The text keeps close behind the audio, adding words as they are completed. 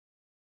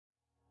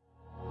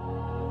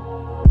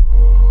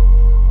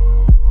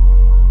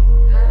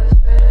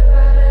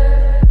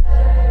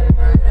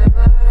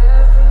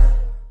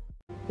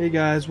Hey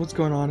guys, what's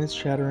going on? It's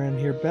Chatteran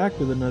here, back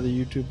with another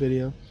YouTube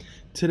video.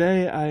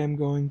 Today I am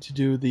going to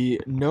do the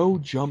no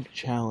jump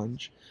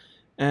challenge,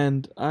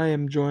 and I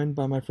am joined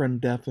by my friend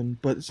Defhn,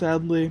 but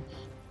sadly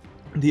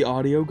the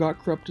audio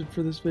got corrupted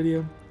for this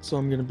video, so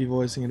I'm going to be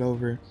voicing it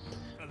over,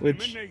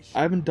 which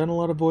I haven't done a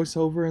lot of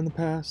voiceover in the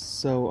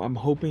past, so I'm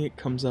hoping it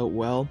comes out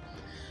well.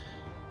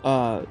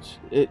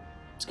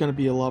 It's going to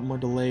be a lot more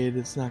delayed,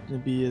 it's not going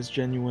to be as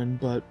genuine,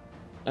 but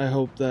I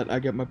hope that I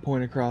get my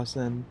point across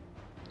and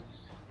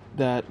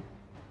that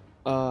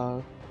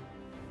I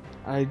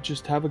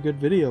just have a good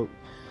video.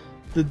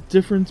 The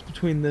difference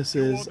between this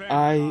is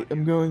I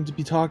am going to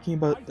be talking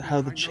about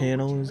how the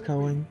channel is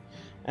going,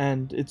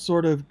 and it's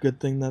sort of a good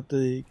thing that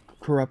the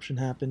corruption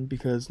happened,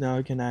 because now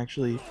I can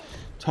actually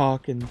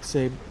talk and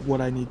say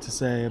what I need to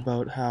say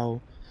about how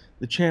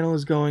the channel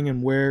is going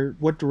and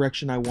what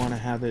direction I want to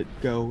have it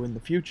go in the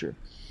future.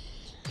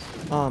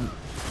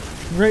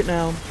 Right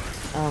now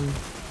I'm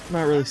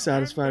not really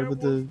satisfied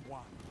with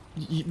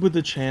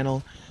the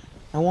channel.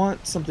 I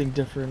want something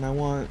different. I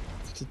want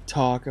to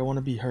talk. I want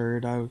to be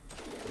heard.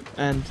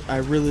 And I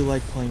really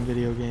like playing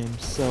video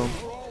games, so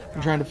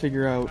I'm trying to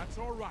figure out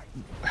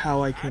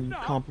how I can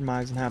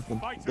compromise and have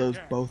those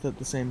both at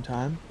the same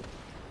time.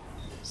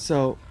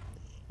 So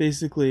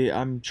basically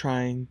I'm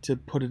trying to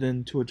put it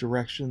into a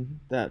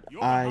direction that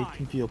I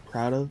can feel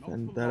proud of,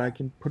 and that I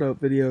can put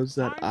out videos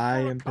that I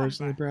am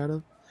personally proud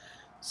of.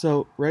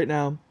 So right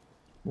now I'm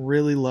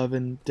really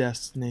loving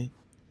Destiny,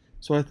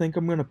 so I think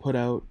I'm gonna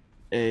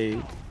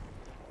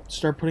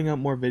start putting out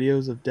more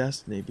videos of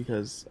Destiny,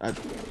 because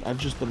I've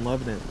just been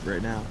loving it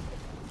right now,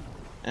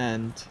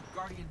 and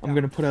I'm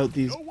gonna put out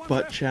these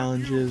butt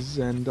challenges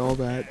and all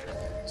that.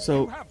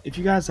 So if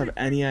you guys have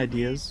any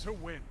ideas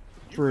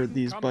for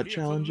these butt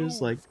challenges,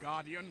 like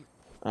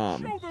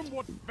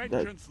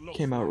that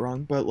came out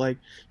wrong, but like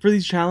for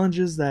these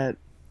challenges that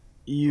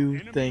you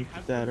think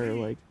that are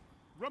like,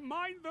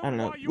 I don't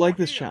know, like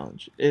this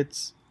challenge,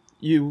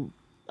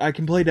 I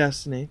can play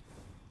Destiny,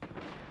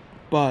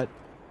 but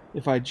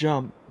if I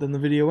jump, then the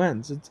video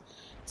ends. It's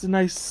a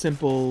nice,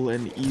 simple,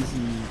 and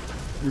easy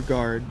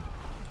regard,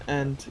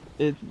 and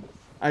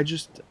I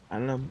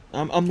don't know,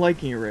 I'm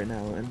liking it right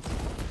now, and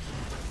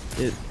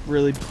it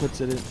really puts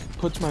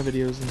my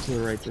videos into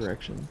the right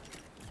direction.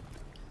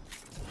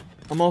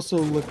 I'm also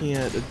looking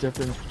at a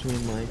difference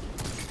between like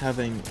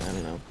having, I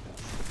don't know,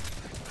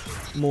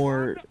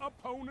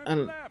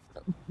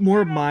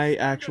 more of my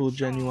actual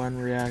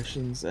genuine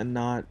reactions and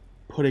not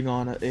putting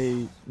on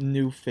a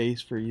new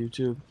face for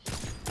YouTube.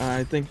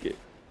 I think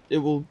it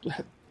will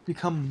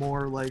become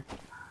more like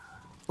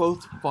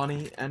both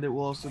funny, and it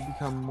will also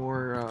become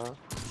more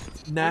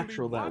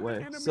natural that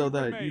way, so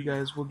that you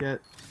guys will get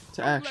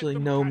to actually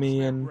know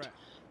me and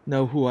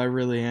know who I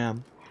really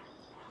am.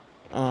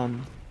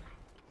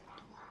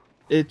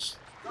 It's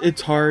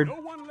hard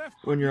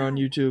when you're on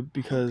YouTube,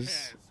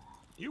 because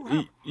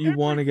you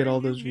want to get all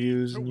those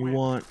views and you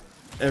want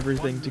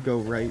everything to go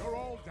right,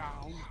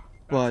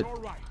 but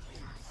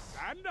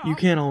you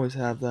can't always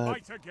have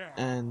that,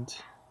 and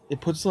it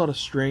puts a lot of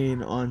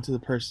strain onto the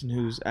person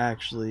who's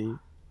actually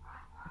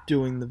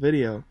doing the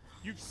video,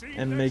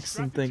 and makes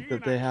them think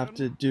that they have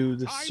to do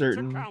this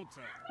certain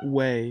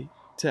way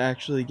to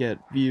actually get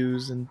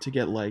views and to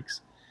get likes.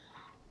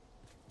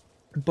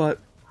 But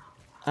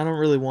I don't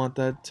really want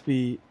that to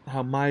be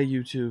how my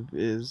YouTube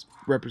is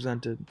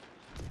represented.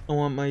 I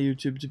want my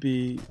YouTube to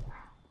be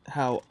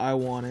how I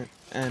want it,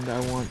 and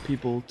I want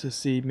people to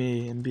see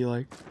me and be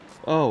like,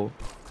 oh,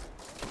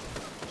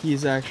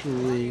 he's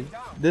actually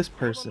this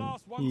person.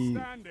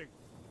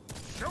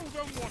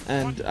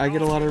 And I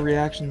get a lot of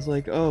reactions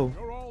like, oh,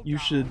 you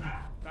should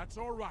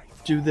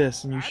do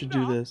this and you should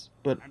do this.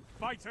 But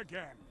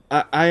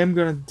I am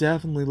gonna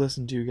definitely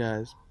listen to you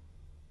guys.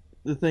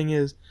 The thing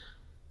is,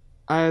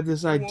 I have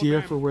this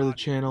idea for where the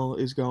channel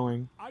is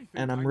going,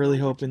 and I'm really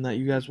hoping that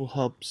you guys will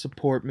help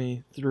support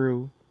me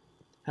through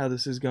how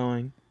this is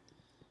going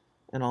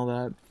and all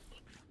that.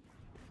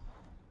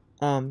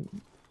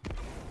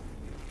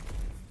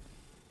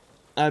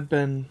 I've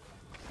been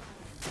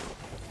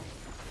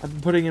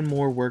putting in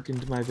more work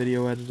into my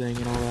video editing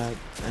and all that,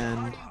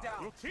 and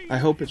I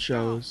hope it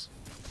shows,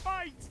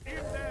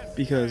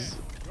 because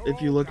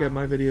if you look at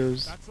my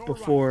videos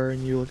before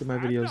and you look at my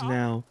videos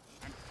now,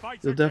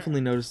 you'll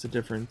definitely notice the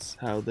difference,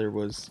 how there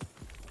was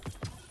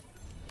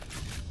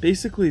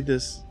basically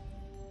this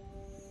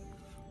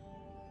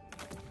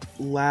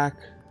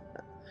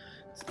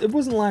it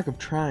wasn't lack of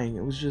trying,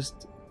 it was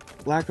just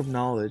lack of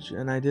knowledge,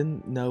 and I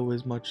didn't know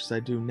as much as I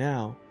do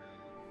now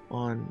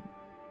on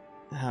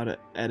how to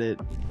edit.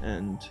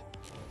 And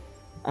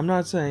I'm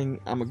not saying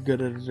I'm a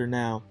good editor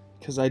now,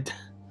 because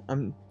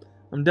I'm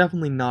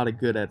definitely not a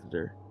good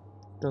editor,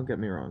 don't get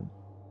me wrong,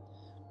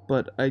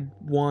 but I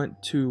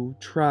want to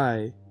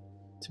try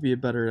to be a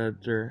better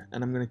editor,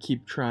 and I'm gonna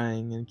keep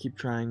trying and keep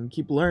trying and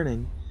keep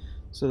learning,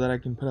 so that I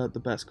can put out the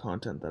best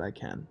content that I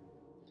can.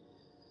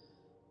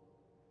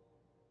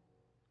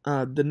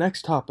 The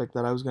next topic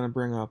that I was gonna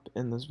bring up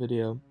in this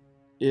video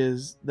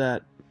is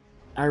that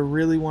I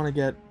really want to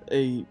get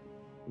a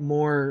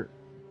more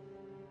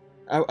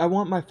I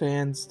want my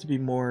fans to be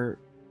more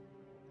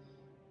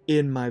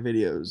in my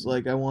videos.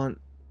 Like, I want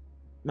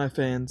my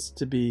fans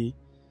to be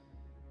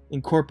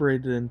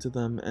incorporated into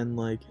them, and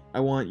like,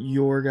 I want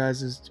your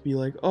guys to be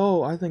like,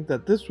 oh, I think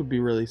that this would be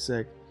really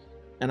sick,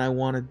 and I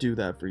want to do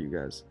that for you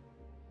guys.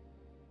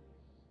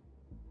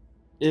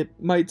 It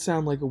might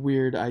sound like a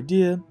weird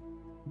idea,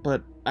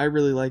 but I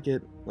really like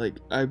it. Like,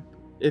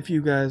 if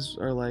you guys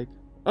are like,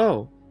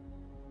 oh,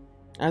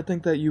 I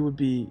think that you would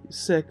be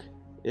sick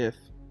if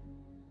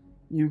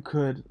you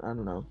could, I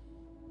don't know,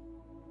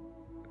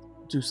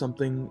 do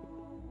something,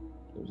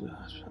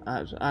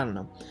 I don't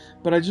know,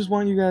 but I just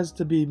want you guys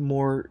to be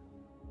more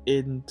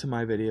into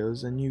my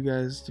videos, and you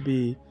guys to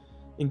be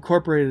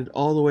incorporated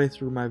all the way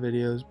through my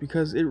videos,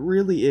 because it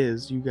really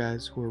is you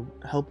guys who are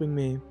helping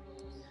me,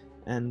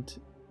 and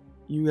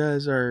you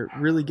guys are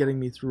really getting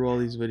me through all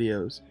these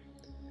videos,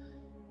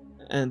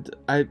 and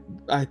I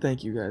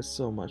thank you guys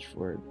so much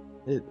for it.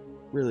 It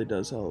really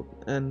does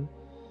help, and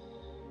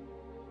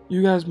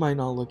you guys might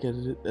not look at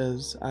it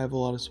as I have a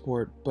lot of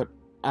support, but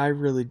I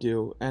really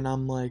do, and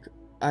I'm like,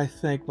 I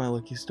thank my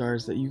lucky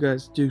stars that you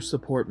guys do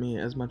support me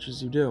as much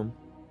as you do,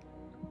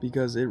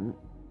 because it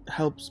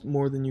helps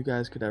more than you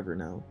guys could ever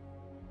know.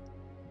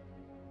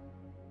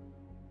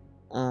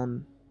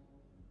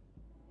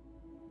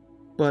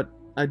 But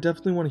I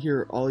definitely want to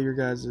hear all your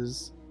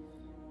guys'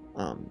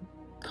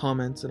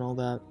 comments and all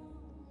that,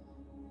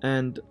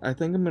 and I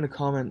think I'm gonna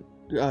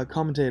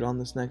commentate on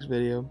this next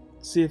video,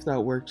 see if that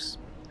works.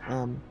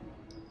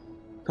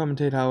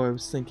 Commentate how I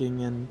was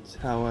thinking and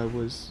how I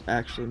was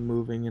actually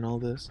moving and all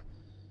this.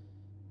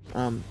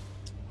 I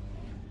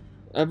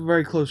have a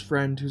very close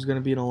friend who's going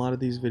to be in a lot of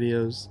these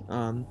videos.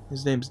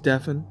 His name's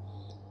Defhn,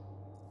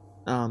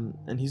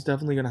 and he's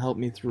definitely going to help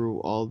me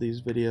through all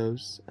these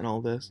videos and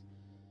all this.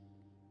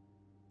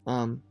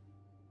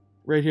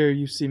 Right here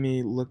you see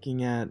me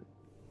looking at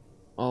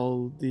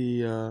all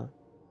the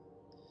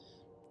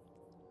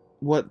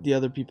what the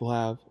other people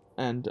have,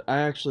 and I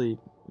actually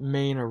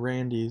main a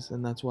Randy's,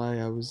 and that's why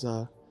I was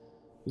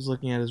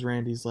looking at his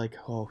Randy's like,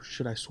 oh,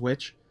 should I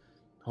switch?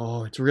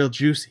 Oh, it's real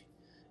juicy.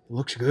 It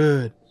looks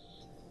good.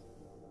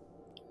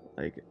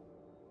 Like,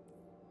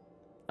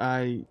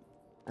 I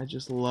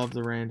just love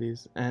the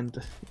Randy's, and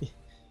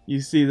you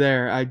see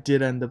there, I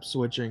did end up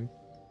switching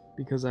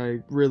because I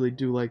really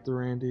do like the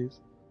Randy's.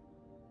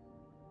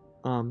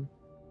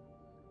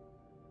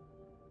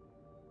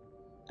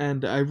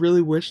 And I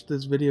really wish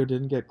this video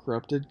didn't get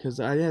corrupted,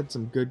 because I had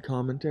some good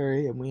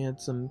commentary, and we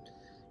had some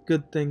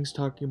good things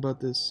talking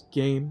about this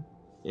game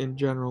in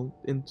general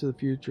into the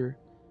future.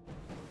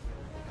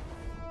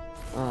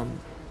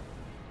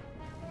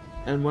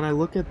 And when I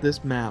look at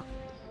this map,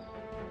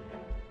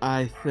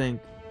 I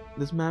think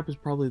this map is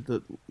probably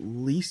the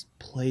least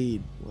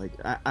played. Like,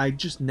 I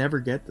just never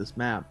get this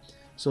map,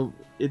 so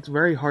it's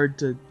very hard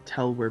to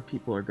tell where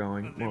people are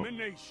going. Well,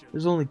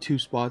 there's only 2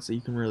 spots that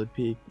you can really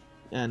peek,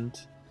 and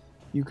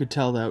you could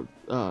tell that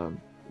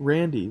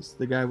Randy's,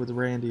 the guy with the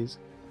Randy's,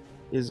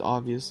 is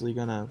obviously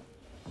gonna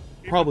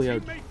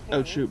probably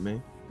outshoot me.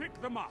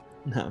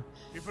 No,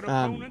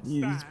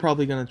 he's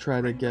probably gonna try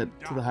to get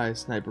to the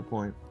highest sniper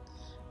point.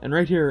 And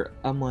right here,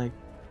 I'm like,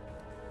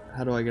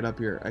 how do I get up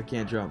here? I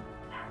can't jump.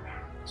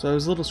 So I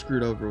was a little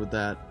screwed over with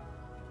that.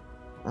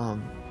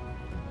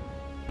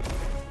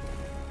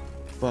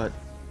 But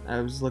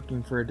I was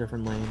looking for a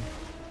different lane.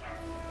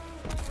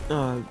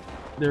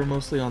 They were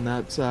mostly on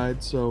that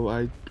side, so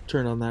I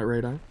turned on that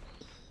radar.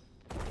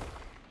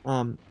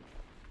 And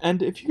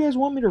if you guys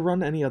want me to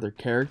run any other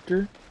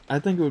character, I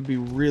think it would be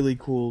really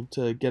cool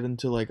to get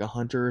into like a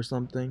hunter or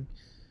something.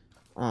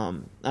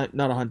 Not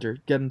a hunter,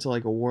 get into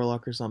like a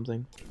warlock or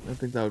something. I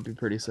think that would be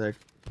pretty sick.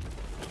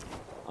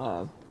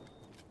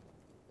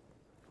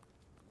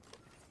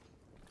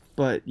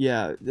 But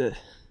yeah, the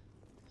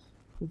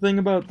thing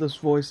about this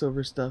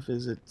voiceover stuff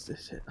is it's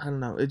I don't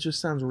know, it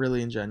just sounds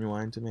really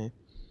ingenuine to me.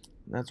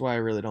 That's why I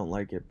really don't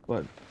like it.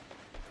 But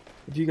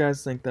if you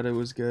guys think that it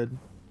was good,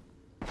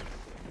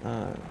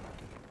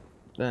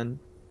 then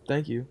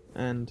thank you.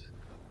 And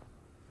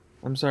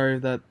I'm sorry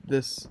that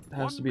this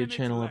has to be a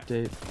channel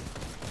update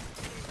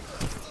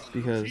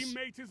because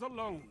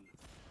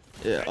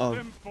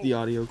of the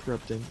audio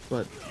corrupting,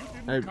 but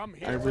I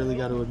really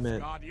got to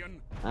admit,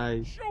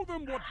 I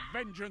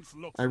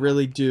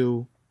really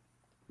do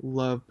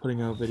love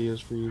putting out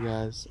videos for you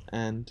guys,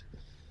 and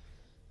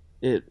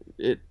it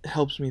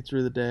helps me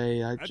through the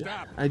day.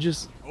 I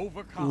just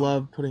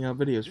love putting out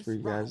videos for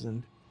you guys,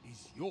 and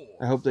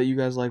I hope that you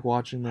guys like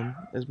watching them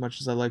as much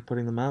as I like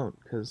putting them out,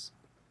 because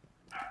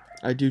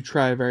I do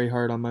try very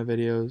hard on my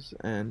videos,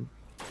 and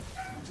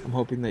I'm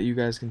hoping that you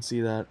guys can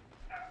see that.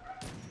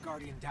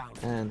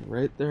 And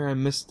right there, I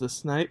missed the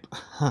snipe.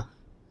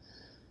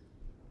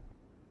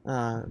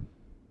 But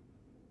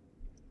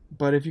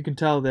if you can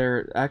tell,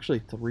 they're actually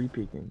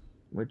 3-peeking,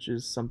 which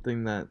is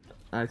something that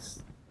I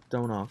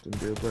don't often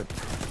do, but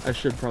I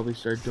should probably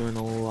start doing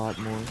a lot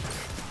more.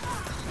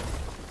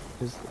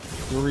 Because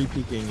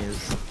 3-peeking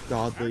is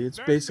godly. It's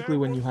basically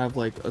when you have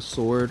like a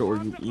sword or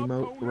you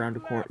emote around a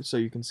corner, so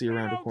you can see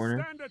around a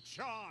corner.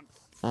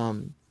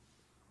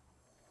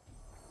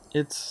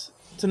 it's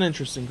an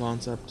interesting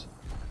concept,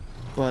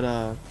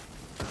 but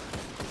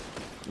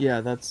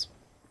yeah, that's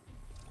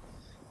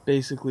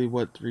basically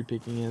what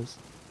 3-picking is.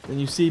 And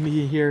you see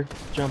me here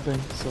jumping,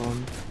 so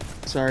I'm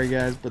sorry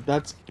guys, but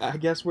that's, I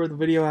guess, where the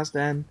video has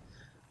to end.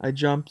 I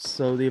jumped,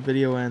 so the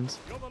video ends.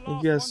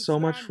 Thank you guys so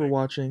much for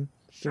watching.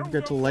 Don't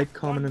forget to like,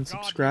 comment, and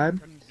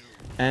subscribe.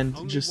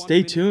 And just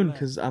stay tuned,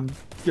 because I'm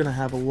going to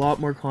have a lot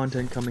more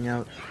content coming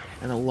out,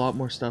 and a lot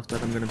more stuff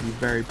that I'm going to be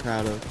very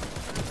proud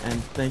of.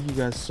 And thank you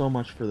guys so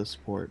much for the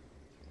support.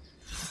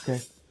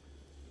 Okay.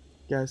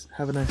 Guys,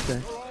 have a nice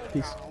day.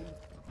 Peace.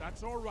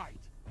 That's all right.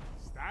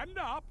 Stand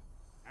up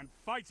and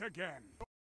fight again.